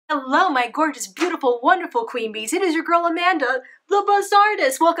Hello, my gorgeous, beautiful, wonderful queen bees. It is your girl Amanda, the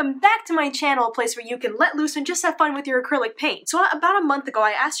Bazaartist. Welcome back to my channel, a place where you can let loose and just have fun with your acrylic paint. So about a month ago,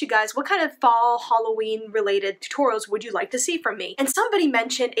 I asked you guys what kind of fall Halloween related tutorials would you like to see from me? And somebody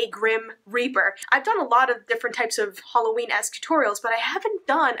mentioned a Grim Reaper. I've done a lot of different types of Halloween-esque tutorials, but I haven't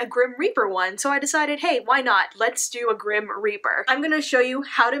done a Grim Reaper one. So I decided, hey, why not? Let's do a Grim Reaper. I'm gonna show you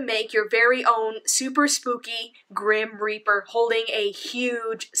how to make your very own super spooky Grim Reaper holding a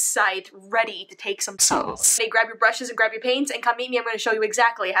huge scythe ready to take some souls. Hey, grab your brushes and grab your paints and come meet me. I'm going to show you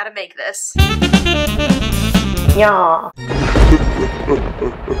exactly how to make this. Yeah.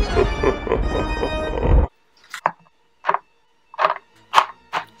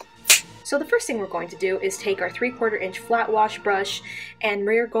 So the first thing we're going to do is take our 3/4 inch flat wash brush and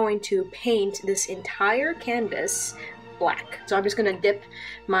we're going to paint this entire canvas black. So I'm just going to dip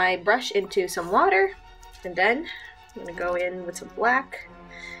my brush into some water and then I'm going to go in with some black.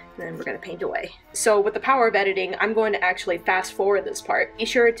 And then we're going to paint away. So with the power of editing, I'm going to actually fast forward this part. Be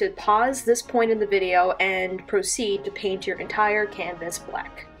sure to pause this point in the video and proceed to paint your entire canvas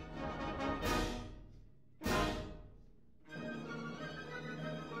black.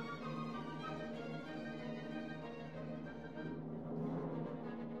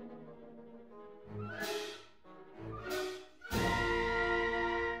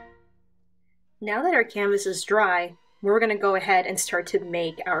 Now that our canvas is dry, we're going to go ahead and start to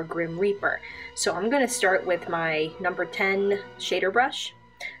make our Grim Reaper. So I'm going to start with my number 10 shader brush.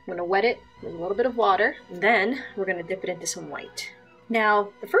 I'm going to wet it with a little bit of water, and then we're going to dip it into some white. Now,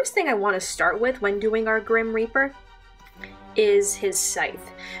 the first thing I want to start with when doing our Grim Reaper is his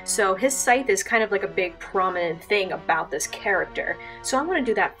scythe. So his scythe is kind of like a big prominent thing about this character. So I'm going to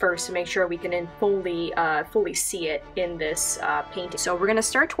do that first to make sure we can fully see it in this painting. So we're going to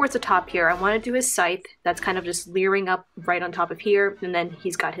start towards the top here. I want to do his scythe. That's kind of just leering up right on top of here, and then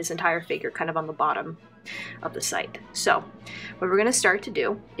he's got his entire figure kind of on the bottom of the scythe. So what we're going to start to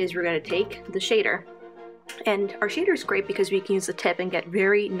do is we're going to take the shader. And our shader is great because we can use the tip and get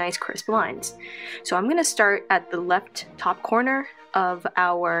very nice crisp lines. So I'm going to start at the left top corner of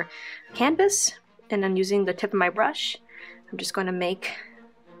our canvas, and I'm using the tip of my brush. I'm just going to make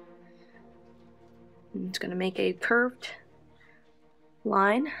a curved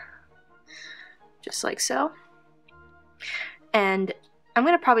line, just like so. And I'm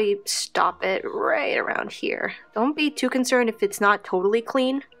going to probably stop it right around here. Don't be too concerned if it's not totally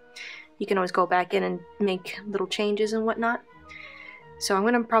clean. You can always go back in and make little changes and whatnot. So I'm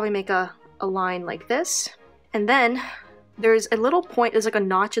going to probably make a line like this. And then there's a little point, there's like a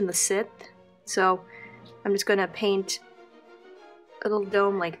notch in the scythe. So I'm just going to paint a little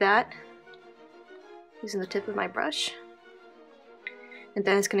dome like that using the tip of my brush. And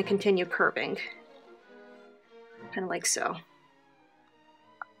then it's going to continue curving. Kind of like so.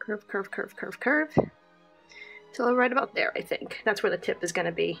 Curve, curve, curve, curve, curve. Till right about there, I think. That's where the tip is going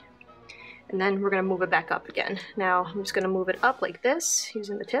to be. And then we're going to move it back up again. Now I'm just going to move it up like this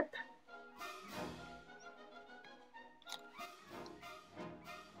using the tip.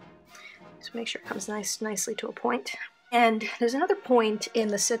 Just make sure it comes nicely to a point. And there's another point in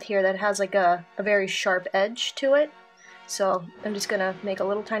the scythe here that has like a very sharp edge to it. So I'm just going to make a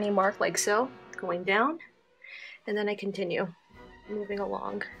little tiny mark like so, going down. And then I continue moving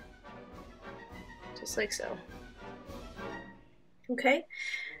along. Just like so. Okay.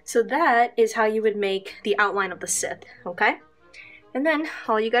 So that is how you would make the outline of the scythe, okay? And then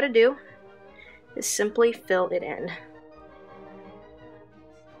all you gotta do is simply fill it in.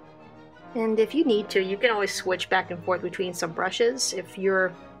 And if you need to, you can always switch back and forth between some brushes. If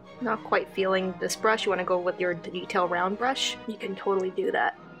you're not quite feeling this brush, you want to go with your detail round brush, you can totally do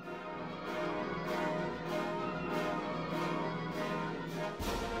that.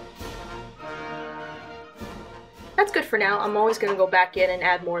 That's good for now. I'm always going to go back in and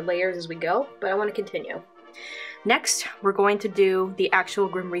add more layers as we go, but I want to continue. Next, we're going to do the actual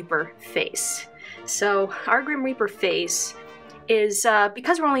Grim Reaper face. So our Grim Reaper face is,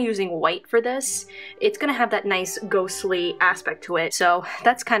 because we're only using white for this, it's going to have that nice ghostly aspect to it. So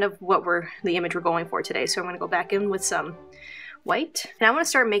that's kind of what the image we're going for today. So I'm going to go back in with some white, and I want to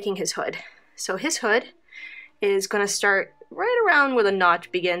start making his hood. So his hood is going to start right around where the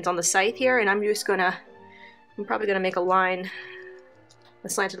notch begins on the scythe here, and I'm probably going to make a line, a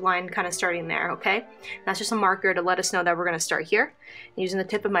slanted line kind of starting there, okay? That's just a marker to let us know that we're going to start here. Using the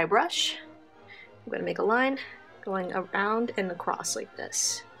tip of my brush, I'm going to make a line going around and across like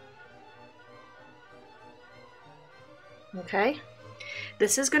this. Okay?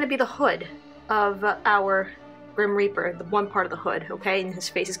 This is going to be the hood of our Grim Reaper, the one part of the hood, okay? And his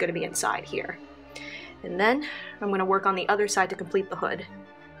face is going to be inside here. And then I'm going to work on the other side to complete the hood.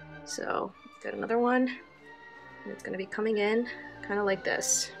 So got another one, and it's going to be coming in kind of like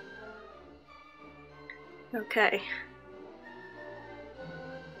this. Okay.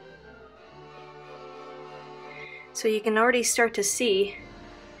 So you can already start to see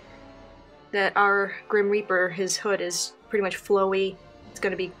that our Grim Reaper, his hood is pretty much flowy. It's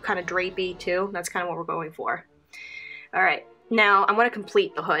going to be kind of drapey too. That's kind of what we're going for. All right, now I'm going to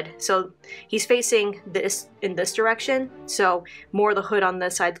complete the hood. So he's facing this in this direction, so more of the hood on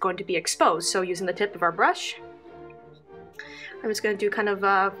this side is going to be exposed. So using the tip of our brush, I'm just going to do kind of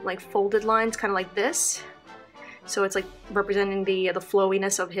like folded lines, kind of like this. So it's like representing the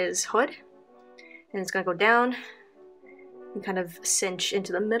flowiness of his hood. And it's going to go down and kind of cinch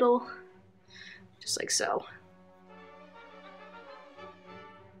into the middle, just like so.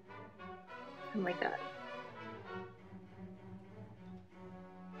 And like that.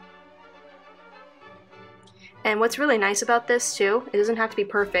 And what's really nice about this too, it doesn't have to be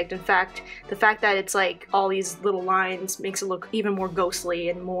perfect. In fact, the fact that it's like all these little lines makes it look even more ghostly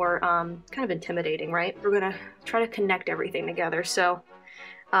and more kind of intimidating, right? We're gonna try to connect everything together. So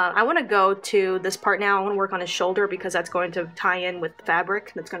I want to go to this part now. I want to work on his shoulder because that's going to tie in with the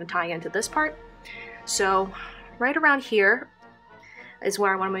fabric that's going to tie into this part. So right around here is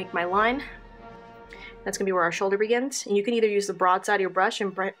where I want to make my line. That's going to be where our shoulder begins. And you can either use the broad side of your brush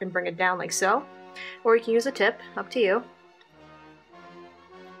and bring it down like so, or you can use a tip, up to you.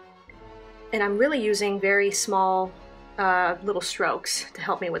 And I'm really using very small little strokes to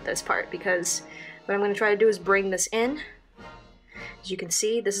help me with this part, because what I'm going to try to do is bring this in. As you can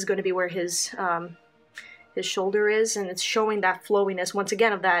see, this is going to be where his shoulder is, and it's showing that flowiness once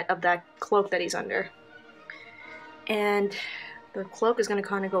again of that cloak that he's under. And the cloak is going to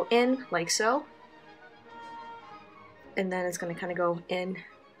kind of go in like so, and then it's going to kind of go in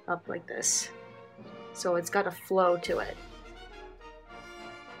up like this. So it's got a flow to it.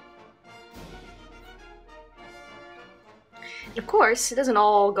 And of course, it doesn't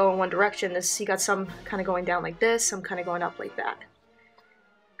all go in one direction. You got some kind of going down like this, some kind of going up like that.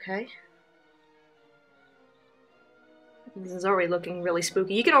 Okay. This is already looking really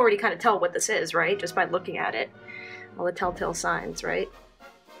spooky. You can already kind of tell what this is, right? Just by looking at it. All the telltale signs, right?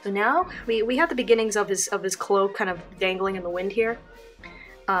 So now we have the beginnings of his cloak kind of dangling in the wind here.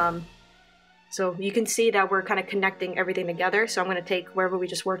 So you can see that we're kind of connecting everything together. So I'm going to take wherever we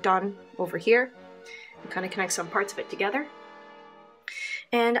just worked on over here and kind of connect some parts of it together.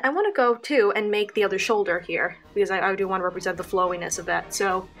 And I want to go too and make the other shoulder here, because I do want to represent the flowiness of that.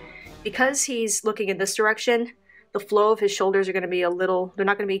 So because he's looking in this direction, the flow of his shoulders are going to be they're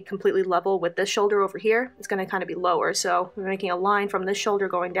not going to be completely level with this shoulder over here. It's going to kind of be lower. So we're making a line from this shoulder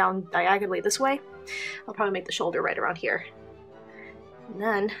going down diagonally this way. I'll probably make the shoulder right around here. And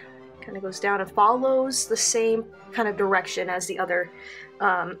then kind of goes down and follows the same kind of direction as the other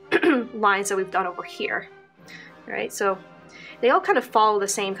lines that we've done over here. All right, so they all kind of follow the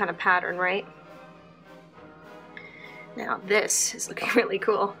same kind of pattern, right? Now this is looking really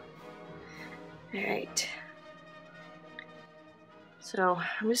cool. All right. So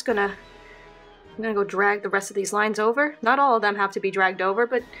I'm gonna go drag the rest of these lines over. Not all of them have to be dragged over,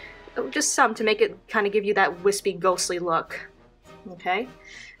 but just some to make it kind of give you that wispy, ghostly look. Okay,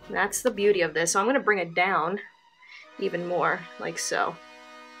 and that's the beauty of this. So I'm gonna bring it down even more, like so.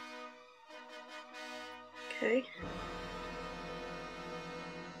 Okay.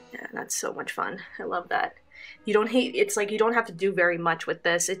 Yeah, that's so much fun. I love that. It's like you don't have to do very much with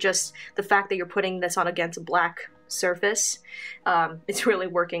this. It's just the fact that you're putting this on against a black surface, it's really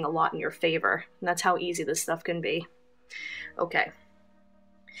working a lot in your favor. And that's how easy this stuff can be. Okay.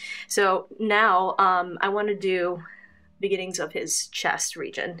 So now I want to do beginnings of his chest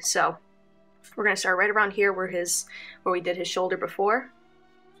region. So we're going to start right around here where we did his shoulder before.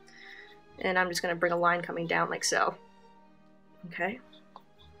 And I'm just going to bring a line coming down like so. Okay.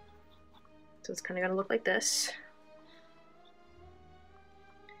 So it's kind of going to look like this.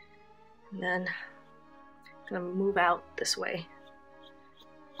 And then I'm going to move out this way.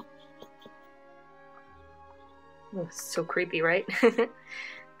 Oh, it's so creepy, right?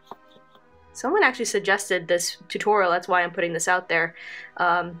 Someone actually suggested this tutorial, that's why I'm putting this out there.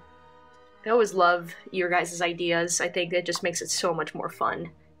 I always love your guys' ideas. I think it just makes it so much more fun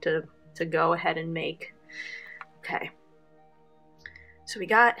to go ahead and make. Okay. So we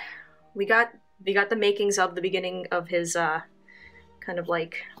got the makings of the beginning of his kind of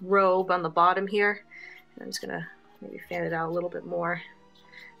like robe on the bottom here. And I'm just gonna maybe fan it out a little bit more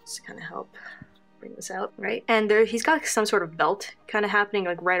just to kind of help bring this out, right? And he's got some sort of belt kind of happening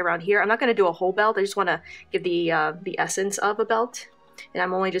like right around here. I'm not gonna do a whole belt. I just want to give the essence of a belt. And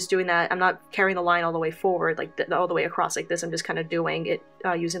I'm only just doing that. I'm not carrying the line all the way forward, like all the way across like this. I'm just kind of doing it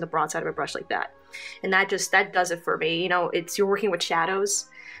using the broad side of a brush like that. And that does it for me. You know, you're working with shadows,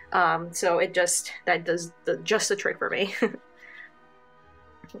 so that does just the trick for me.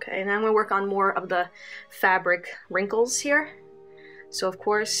 Okay, and I'm gonna work on more of the fabric wrinkles here. So of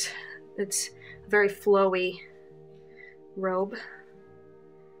course, it's a very flowy robe.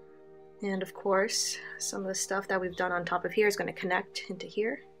 And of course, some of the stuff that we've done on top of here is going to connect into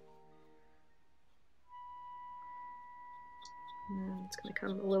here. And it's going to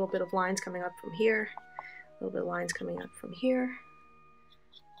come a little bit of lines coming up from here, a little bit of lines coming up from here.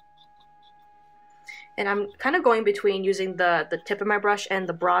 And I'm kind of going between using the tip of my brush and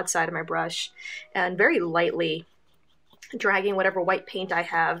the broad side of my brush, and very lightly dragging whatever white paint I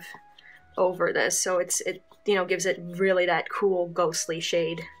have over this, so it you know, gives it really that cool ghostly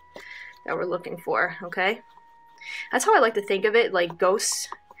shade that we're looking for. Okay, that's how I like to think of it. Like ghosts,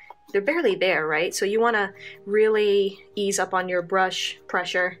 they're barely there, right? So you want to really ease up on your brush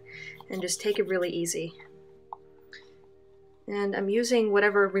pressure and just take it really easy. And I'm using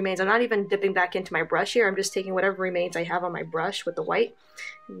whatever remains. I'm not even dipping back into my brush here. I'm just taking whatever remains I have on my brush with the white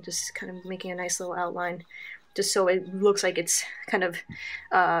and just kind of making a nice little outline, just so it looks like it's kind of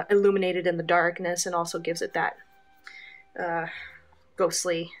illuminated in the darkness, and also gives it that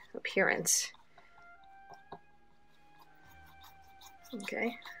ghostly appearance.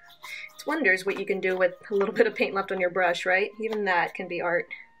 Okay, it's wonders what you can do with a little bit of paint left on your brush, right? Even that can be art.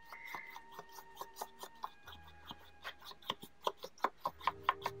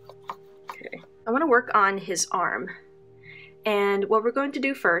 Okay, I want to work on his arm, and what we're going to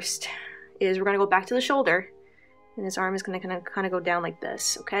do first is we're going to go back to the shoulder, and his arm is going to kind of go down like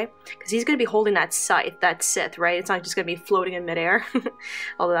this, okay? Because he's going to be holding that scythe, that scythe, right? It's not just going to be floating in midair,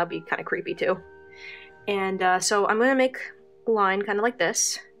 although that'd be kind of creepy too. And so I'm going to make a line kind of like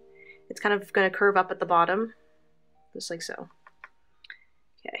this. It's kind of going to curve up at the bottom, just like so.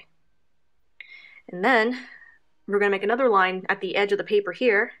 Okay. And then we're going to make another line at the edge of the paper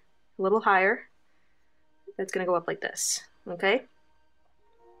here, a little higher. That's going to go up like this, okay?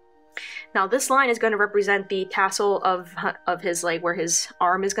 Now this line is going to represent the tassel of his, like where his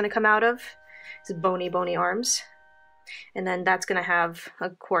arm is going to come out of, his bony arms. And then that's going to have,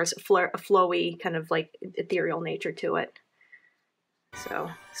 of course, a flowy kind of like ethereal nature to it.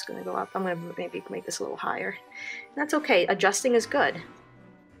 So it's going to go up. I'm going to maybe make this a little higher. And that's okay. Adjusting is good.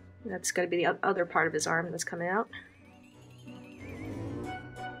 That's going to be the other part of his arm that's coming out.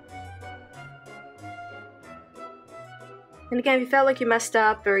 And again, if you felt like you messed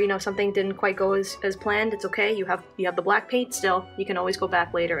up, or you know something didn't quite go as planned, it's okay. You have the black paint still. You can always go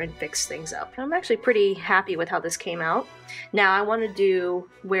back later and fix things up. I'm actually pretty happy with how this came out. Now I want to do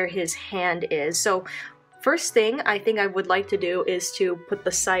where his hand is. So first thing I think I would like to do is to put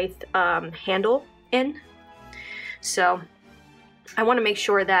the scythe handle in. So I want to make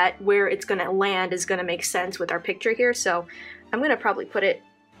sure that where it's going to land is going to make sense with our picture here. So I'm going to probably put it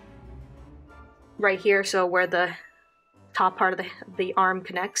right here, so where the top part of the arm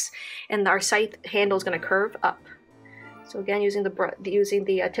connects, and our scythe handle is going to curve up. So again, using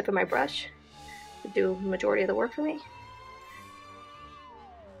the tip of my brush to do the majority of the work for me.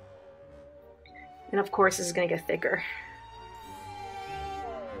 And of course, this is going to get thicker.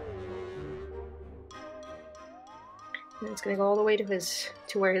 And it's going to go all the way to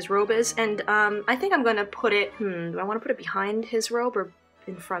where his robe is. And I think I'm going to put it. Do I want to put it behind his robe or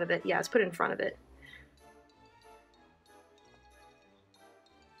in front of it? Yeah, let's put it in front of it.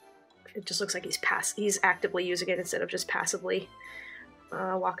 It just looks like he's actively using it instead of just passively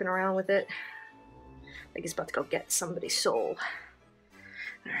walking around with it. Like he's about to go get somebody's soul.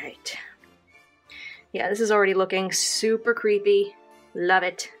 Alright. Yeah, this is already looking super creepy. Love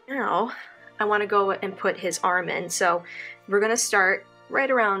it. Now, I want to go and put his arm in. So we're going to start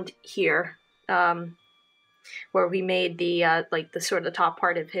right around here. Where we made the like the sort of the top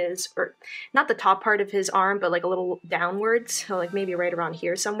part of his, or not the top part of his arm, but like a little downwards, so like maybe right around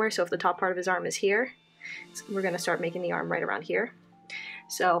here somewhere. So if the top part of his arm is here, we're going to start making the arm right around here.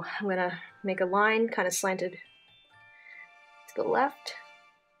 So I'm going to make a line kind of slanted to the left.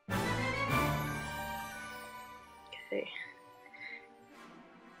 Okay.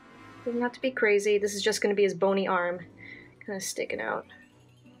 Doesn't have to be crazy. This is just going to be his bony arm kind of sticking out.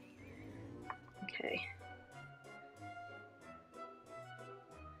 Okay.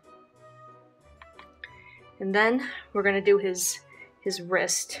 And then we're going to do his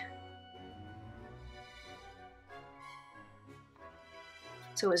wrist.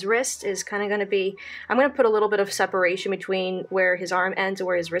 So his wrist is kind of going to be, I'm going to put a little bit of separation between where his arm ends and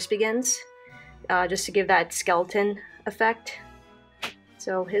where his wrist begins, just to give that skeleton effect.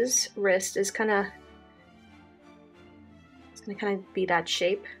 So his wrist is it's gonna kind of be that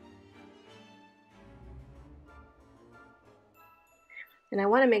shape. And I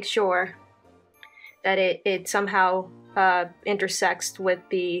want to make sure that it somehow intersects with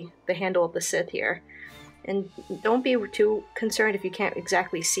the handle of the Sith here. And don't be too concerned if you can't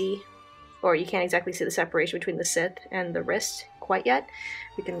exactly see, or you can't exactly see the separation between the Sith and the wrist quite yet.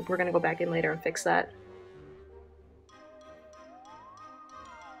 We're gonna go back in later and fix that.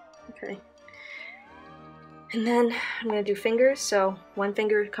 Okay. And then I'm gonna do fingers. So one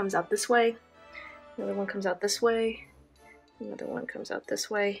finger comes out this way, the other one comes out this way, another one comes out this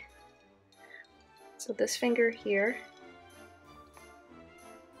way. So this finger here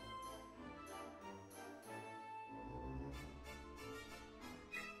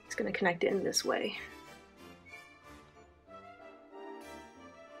is going to connect in this way.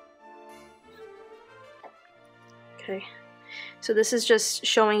 Okay, so this is just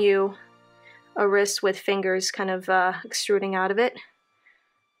showing you a wrist with fingers kind of extruding out of it.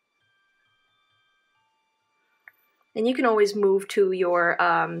 And you can always move to your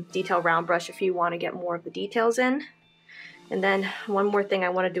detail round brush if you want to get more of the details in. And then one more thing I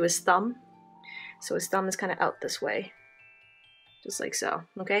want to do is thumb. So his thumb is kind of out this way, just like so.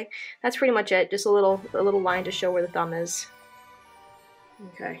 Okay, that's pretty much it. Just a little line to show where the thumb is.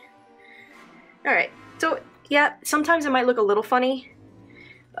 Okay. All right. So yeah, sometimes it might look a little funny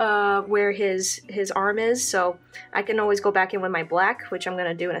where his arm is. So I can always go back in with my black, which I'm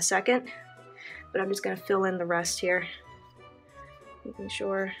gonna do in a second. But I'm just going to fill in the rest here, making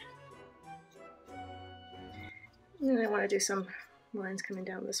sure. And I want to do some lines coming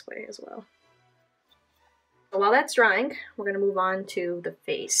down this way as well. So while that's drying, we're going to move on to the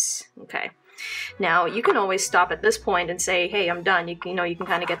face. Okay. Now you can always stop at this point and say, "Hey, I'm done." You can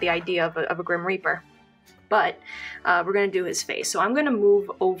kind of get the idea of a Grim Reaper. But we're going to do his face. So I'm going to move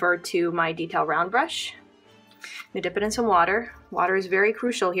over to my detail round brush. I'm going to dip it in some water. Water is very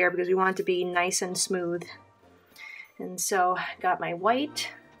crucial here because we want it to be nice and smooth. And so I got my white,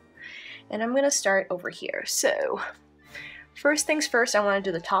 and I'm going to start over here. So first things first, I want to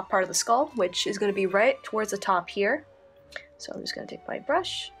do the top part of the skull, which is going to be right towards the top here. So I'm just going to take my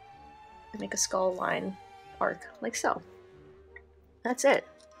brush and make a skull line arc like so. That's it.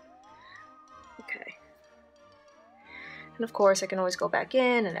 Okay. And of course I can always go back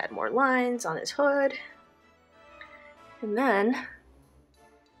in and add more lines on his hood. And then I'm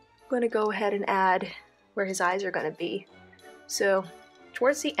going to go ahead and add where his eyes are going to be. So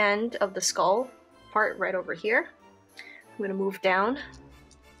towards the end of the skull part right over here, I'm going to move down,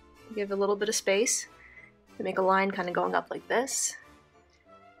 give a little bit of space, and make a line kind of going up like this,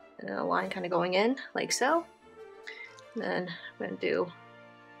 and then a line kind of going in like so. And then we're going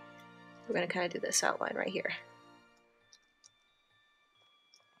to kind of do this outline right here.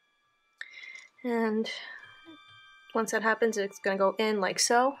 And once that happens, it's going to go in like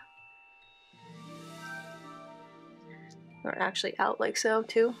so. Or actually out like so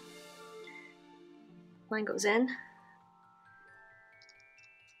too. Line goes in.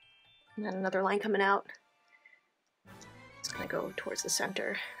 And then another line coming out. It's going to go towards the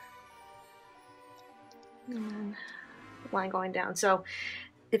center. And then line going down. So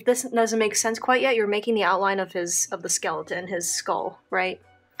if this doesn't make sense quite yet, you're making the outline of the skeleton, his skull, right?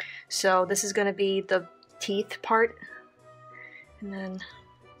 So this is going to be the teeth part, and then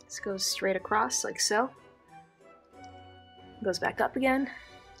this goes straight across like so, goes back up again,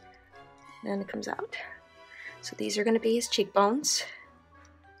 and then it comes out. So these are going to be his cheekbones.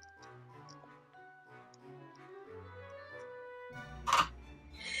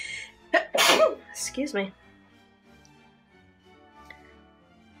 Excuse me.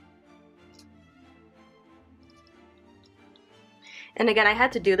 And again, I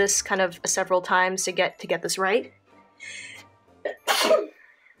had to do this kind of several times to get this right. It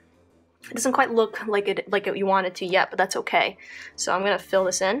doesn't quite look like you want it to yet, but that's okay. So I'm gonna fill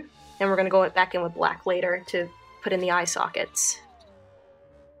this in, and we're gonna go back in with black later to put in the eye sockets.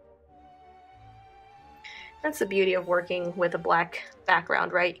 That's the beauty of working with a black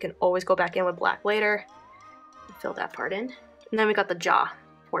background, right? You can always go back in with black later and fill that part in. And then we got the jaw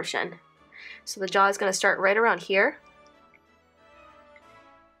portion. So the jaw is gonna start right around here.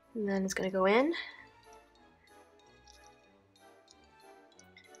 And then it's going to go in,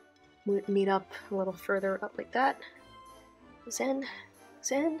 meet up a little further up like that, goes in,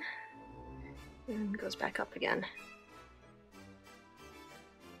 and goes back up again.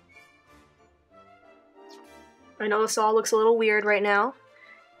 I know this all looks a little weird right now,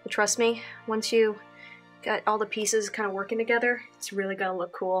 but trust me, once you got all the pieces kind of working together, it's really going to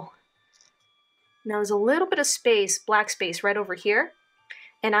look cool. Now there's a little bit of space, black space right over here.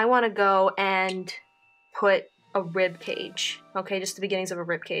 And I want to go and put a rib cage, okay, just the beginnings of a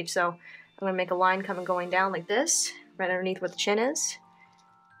rib cage. So I'm going to make a line going down like this, right underneath where the chin is.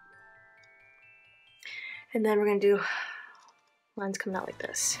 And then we're going to do lines coming out like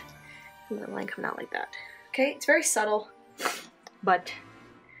this, and then a line coming out like that. Okay, it's very subtle, but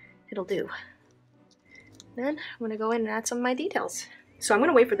it'll do. Then I'm going to go in and add some of my details. So I'm going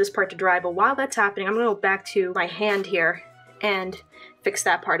to wait for this part to dry, but while that's happening, I'm going to go back to my hand here and fix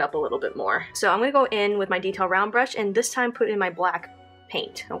that part up a little bit more. So I'm going to go in with my detail round brush and this time put in my black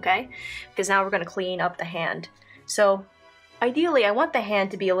paint, okay? Because now we're going to clean up the hand. So ideally, I want the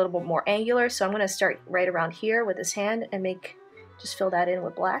hand to be a little bit more angular, so I'm going to start right around here with this hand and just fill that in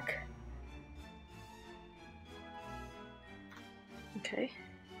with black. Okay.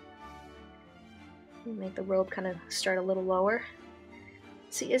 Make the robe kind of start a little lower.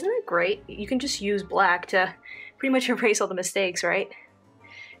 See, isn't it great? You can just use black to pretty much erase all the mistakes, right?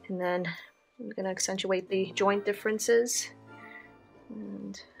 And then I'm going to accentuate the joint differences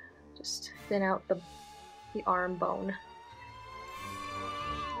and just thin out the arm bone.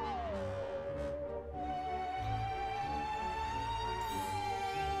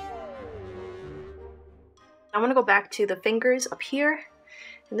 I want to go back to the fingers up here,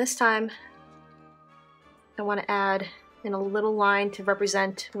 and this time I want to add in a little line to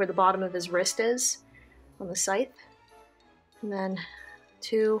represent where the bottom of his wrist is on the scythe, and then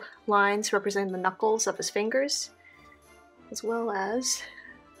 2 lines representing the knuckles of his fingers, as well as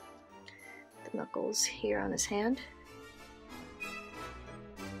the knuckles here on his hand.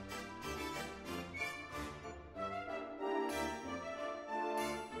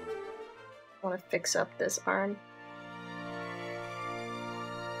 I want to fix up this arm.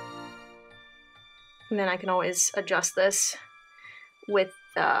 And then I can always adjust this with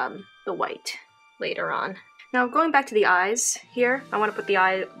the white later on. Now going back to the eyes here, I want to put the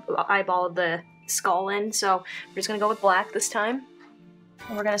eyeball of the skull in, so we're just going to go with black this time.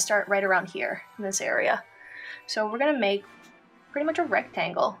 And we're going to start right around here in this area. So we're going to make pretty much a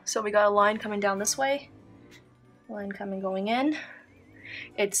rectangle. So we got a line coming down this way, line going in.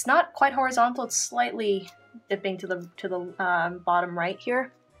 It's not quite horizontal, it's slightly dipping to the bottom right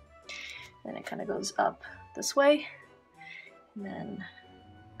here. Then it kind of goes up this way, and then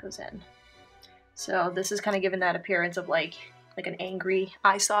goes in. So this is kind of giving that appearance of like an angry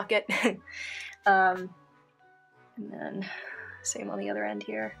eye socket. And then same on the other end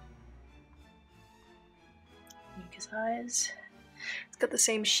here. Make his eyes. It's got the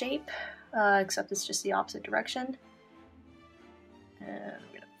same shape, except it's just the opposite direction. And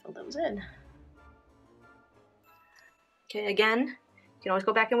we're gonna fill those in. Okay, again, you can always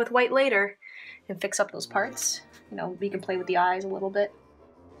go back in with white later and fix up those parts. You know, we can play with the eyes a little bit.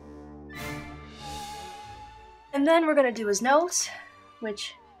 And then we're gonna do his nose,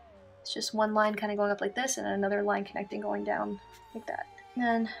 which is just one line kind of going up like this and another line connecting going down like that. And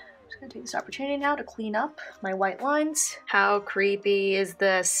then I'm just gonna take this opportunity now to clean up my white lines. How creepy is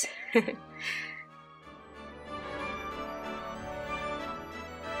this?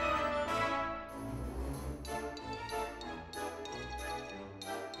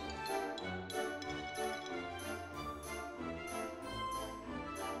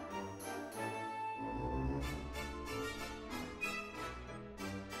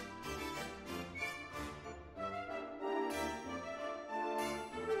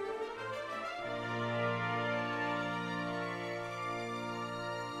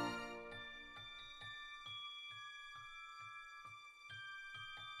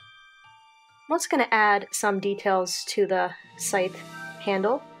 I'm also going to add some details to the scythe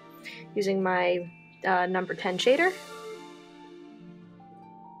handle using my number 10 shader.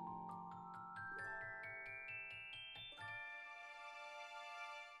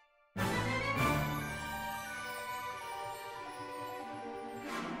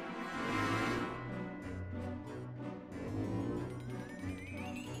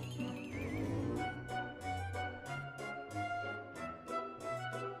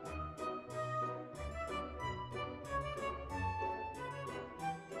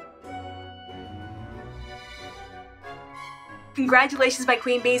 Congratulations, my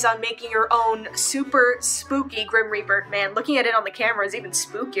queen bees, on making your own super spooky Grim Reaper. Man, looking at it on the camera is even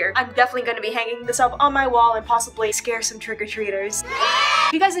spookier. I'm definitely going to be hanging this up on my wall and possibly scare some trick-or-treaters.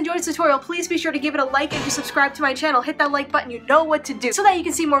 If you guys enjoyed this tutorial, please be sure to give it a like, and if you subscribe to my channel, hit that like button, you know what to do, so that you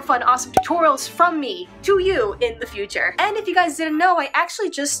can see more fun, awesome tutorials from me to you in the future. And if you guys didn't know, I actually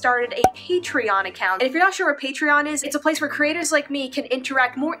just started a Patreon account. And if you're not sure what Patreon is, it's a place where creators like me can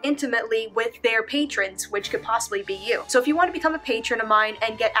interact more intimately with their patrons, which could possibly be you. So if you want to become a patron of mine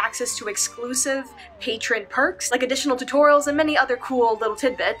and get access to exclusive patron perks, like additional tutorials and many other cool little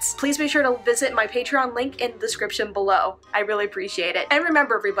tidbits, please be sure to visit my Patreon link in the description below. I really appreciate it. And remember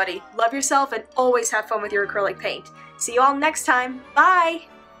everybody, love yourself and always have fun with your acrylic paint. See you all next time. Bye!